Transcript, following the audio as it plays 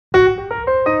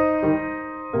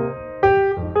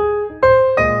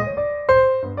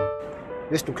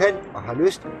Hvis du kan og har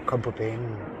lyst, kom på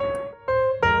banen.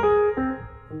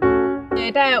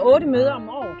 Der er 8 møder om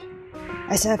året.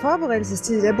 Altså i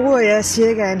forberedelsestid, der bruger jeg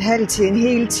cirka en halv til en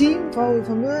hel time forud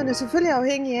for møderne. Selvfølgelig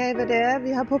afhængig af, hvad det er, vi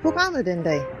har på programmet den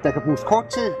dag. Der kan bruges kort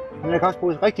tid, men der kan også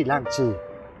bruges rigtig lang tid.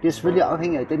 Det er selvfølgelig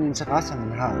afhængig af den interesse,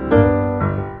 man har.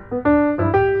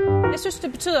 Jeg synes,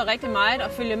 det betyder rigtig meget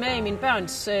at følge med i mine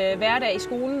børns hverdag i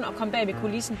skolen og komme bag ved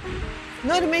kulissen.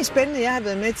 Noget af det mest spændende, jeg har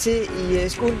været med til i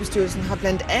Skolebestyrelsen, har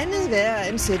blandt andet været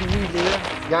at ansætte en ny leder.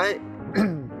 Jeg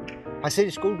har siddet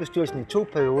i skolebestyrelsen i 2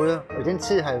 perioder, og i den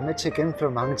tid har jeg været med til at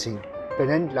gennemføre mange ting.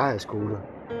 Blandt andet lejrskoler,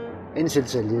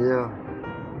 ansættelse af ledere,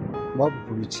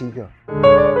 mobbepolitikker.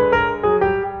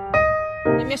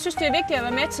 Jeg synes, det er vigtigt at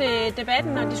være med til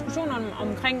debatten og diskussionen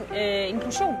omkring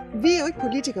inklusion. Vi er jo ikke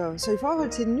politikere, så i forhold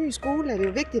til den nye skole er det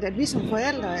jo vigtigt, at vi som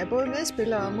forældre er både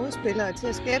medspillere og modspillere til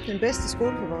at skabe den bedste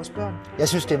skole for vores børn. Jeg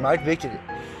synes, det er meget vigtigt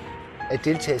at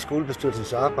deltage i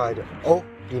skolebestyrelsens arbejde og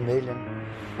blive medlem.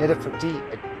 Netop fordi,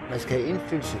 at man skal have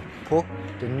indflydelse på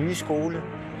den nye skole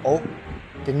og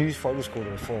den nye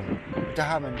folkeskolereform. Der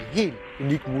har man en helt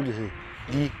unik mulighed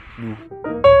lige nu.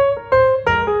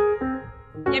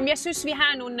 Jamen, jeg synes, vi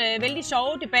har nogle vældig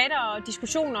sjove debatter og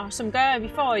diskussioner, som gør, at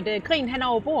vi får et grin hen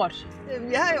over bordet.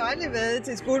 Jeg har jo aldrig været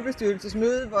til et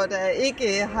skolebestyrelsesmøde, hvor der ikke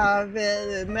har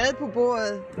været mad på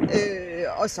bordet,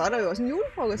 og så er der jo også en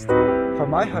julefrokost. For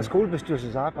mig har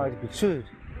skolebestyrelsens arbejde betydet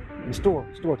en stor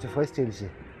tilfredsstillelse,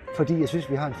 fordi jeg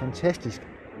synes, vi har en fantastisk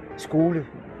skole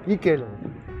i Gjellerup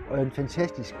og en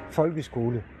fantastisk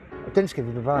folkeskole, og den skal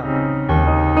vi bevare.